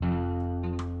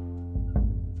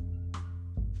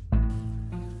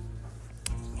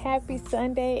Happy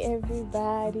Sunday,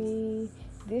 everybody.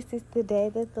 This is the day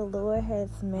that the Lord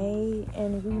has made,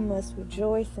 and we must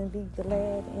rejoice and be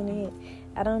glad in it.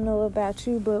 I don't know about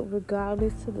you, but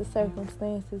regardless of the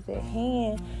circumstances at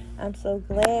hand, I'm so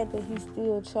glad that He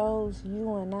still chose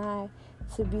you and I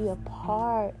to be a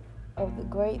part of the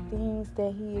great things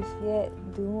that He is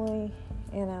yet doing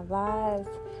in our lives,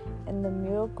 and the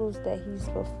miracles that He's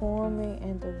performing,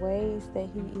 and the ways that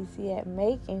He is yet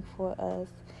making for us.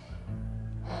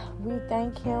 We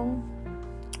thank Him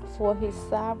for His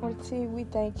sovereignty. We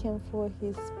thank Him for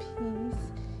His peace.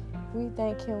 We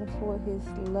thank Him for His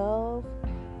love.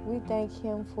 We thank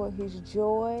Him for His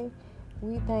joy.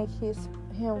 We thank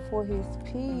Him for His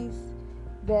peace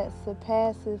that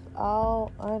surpasses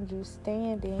all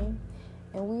understanding.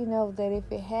 And we know that if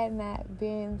it had not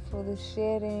been for the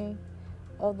shedding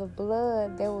of the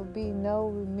blood, there would be no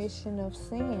remission of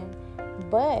sin.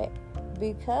 But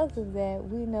because of that,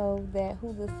 we know that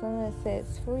who the Son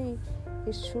sets free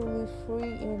is truly free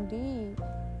indeed.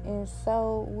 And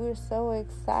so we're so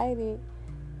excited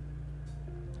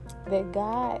that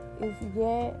God is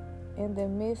yet in the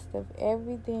midst of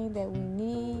everything that we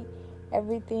need,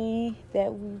 everything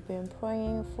that we've been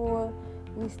praying for.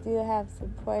 We still have to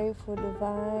pray for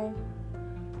divine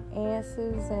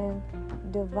answers and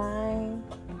divine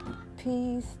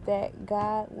peace that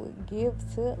God would give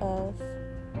to us,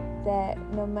 that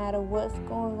no matter what's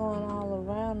going on all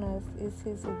around us, it's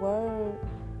His word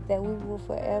that we will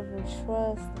forever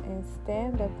trust and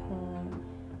stand upon.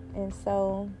 And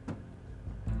so,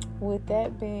 with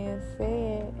that being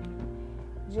said,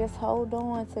 just hold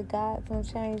on to God's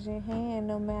unchanging hand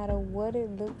no matter what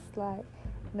it looks like,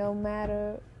 no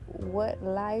matter what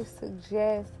life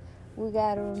suggests. We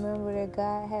got to remember that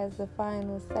God has the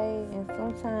final say, and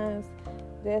sometimes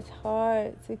that's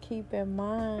hard to keep in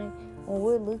mind when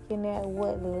we're looking at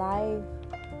what life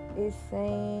is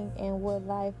saying and what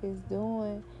life is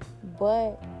doing.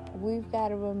 But we've got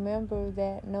to remember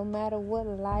that no matter what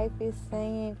life is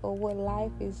saying or what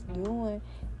life is doing,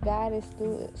 God is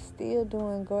still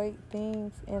doing great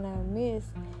things in our midst.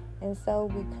 And so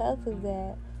because of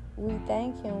that, we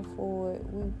thank Him for it.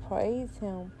 We praise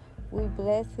Him. We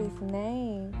bless His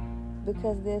name,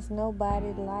 because there's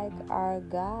nobody like our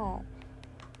God.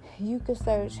 You could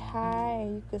search high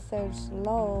and you could search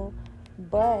low,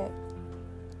 but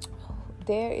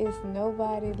there is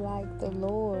nobody like the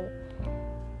Lord,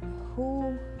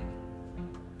 who,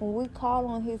 when we call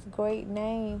on His great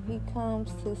name, He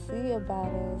comes to see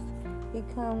about us. He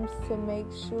comes to make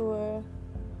sure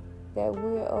that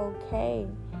we're okay.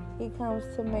 He comes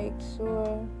to make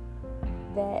sure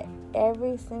that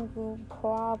every single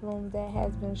problem that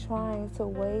has been trying to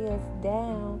weigh us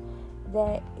down,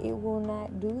 that it will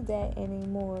not do that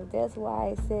anymore. That's why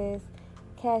it says,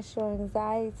 cast your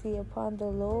anxiety upon the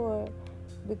Lord,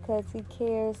 because He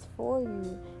cares for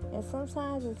you. And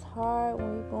sometimes it's hard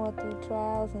when you're going through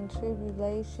trials and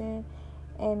tribulation,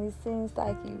 and it seems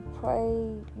like you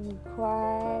prayed, you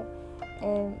cried,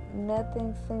 and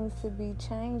nothing seems to be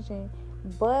changing.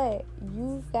 But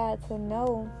you've got to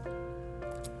know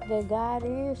that God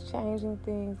is changing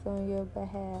things on your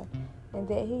behalf, and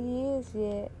that He is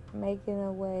yet making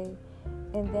a way,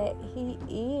 and that He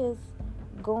is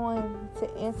going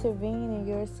to intervene in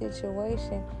your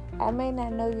situation. I may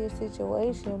not know your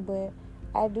situation, but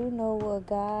I do know a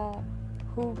God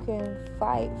who can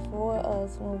fight for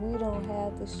us when we don't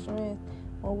have the strength,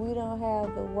 when we don't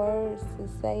have the words to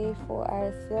say for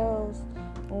ourselves,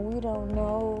 when we don't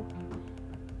know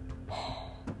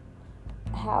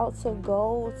how to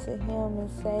go to Him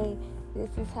and say, this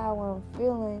is how I'm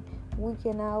feeling. We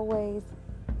can always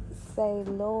say,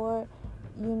 Lord,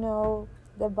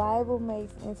 the Bible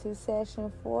makes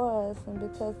intercession for us, and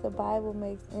because the Bible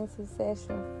makes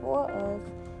intercession for us,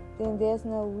 then there's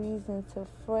no reason to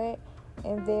fret,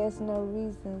 and there's no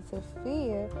reason to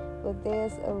fear, but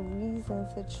there's a reason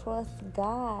to trust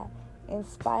God in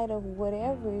spite of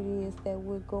whatever it is that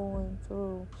we're going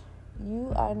through.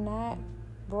 You are not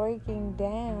breaking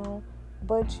down,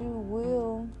 but you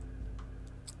will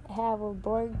have a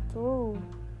breakthrough.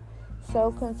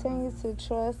 So continue to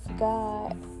trust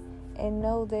God and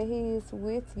know that He is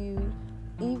with you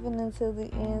even until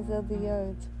the ends of the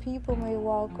earth. People may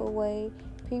walk away.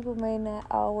 People may not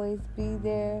always be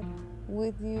there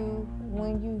with you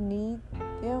when you need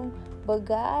them, but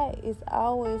God is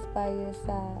always by your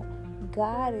side.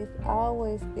 God is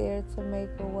always there to make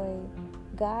a way.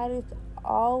 God is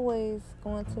always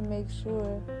going to make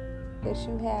sure that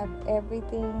you have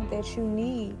everything that you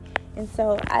need. And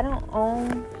so I don't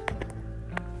own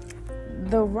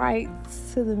the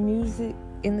rights to the music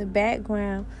in the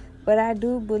background But I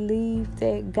do believe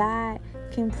that God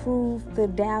can prove the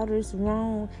doubters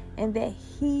wrong, and that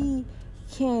He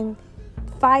can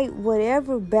fight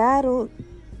whatever battle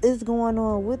is going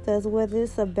on with us, whether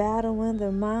it's a battle in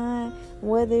the mind,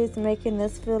 whether it's making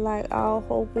us feel like all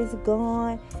hope is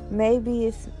gone. Maybe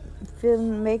it's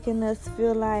making us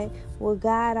feel like, well,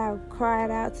 God, I cried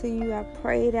out to you, I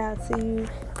prayed out to you,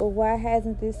 but why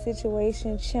hasn't this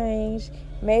situation changed?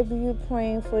 Maybe you're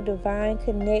praying for divine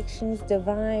connections,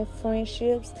 divine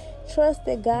friendships. Trust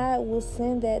that God will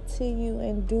send that to you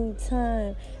in due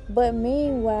time. But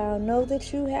meanwhile, know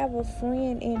that you have a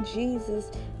friend in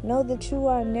Jesus. Know that you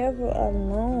are never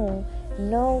alone.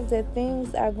 Know that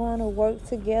things are going to work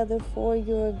together for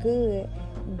your good.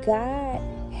 God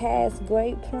has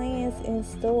great plans in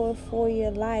store for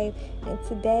your life. And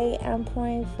today I'm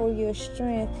praying for your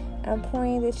strength. I'm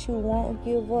praying that you won't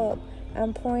give up.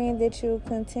 I'm praying that you'll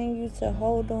continue to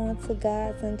hold on to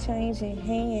God's unchanging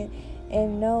hand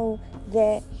and know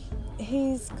that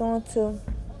He's going to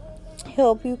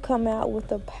help you come out with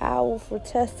a powerful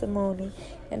testimony.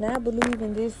 And I believe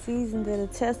in this season that a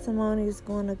testimony is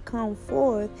going to come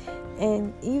forth,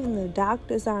 and even the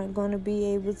doctors aren't going to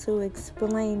be able to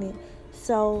explain it.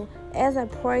 So as I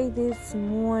pray this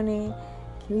morning,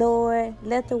 Lord,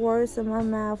 let the words of my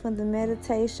mouth and the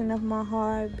meditation of my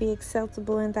heart be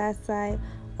acceptable in thy sight,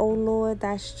 O Lord,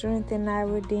 thy strength and thy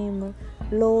redeemer.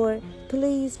 Lord,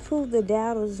 please prove the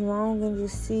doubters wrong in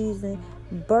this season.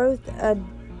 Birth a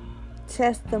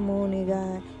testimony,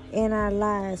 God, in our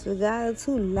lives, regardless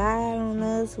who lied on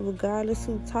us, regardless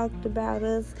who talked about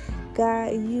us.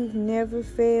 God, you've never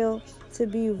failed to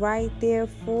be right there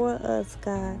for us,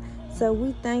 God. So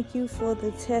we thank you for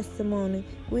the testimony.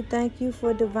 We thank you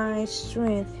for divine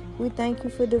strength. We thank you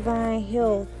for divine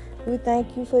health. We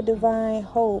thank you for divine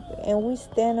hope. And we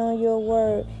stand on your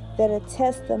word that a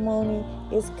testimony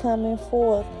is coming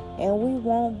forth. And we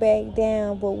won't back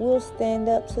down, but we'll stand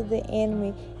up to the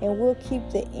enemy, and we'll keep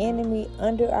the enemy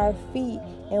under our feet,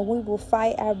 and we will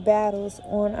fight our battles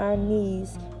on our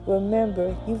knees.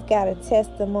 Remember, you've got a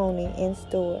testimony in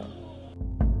store.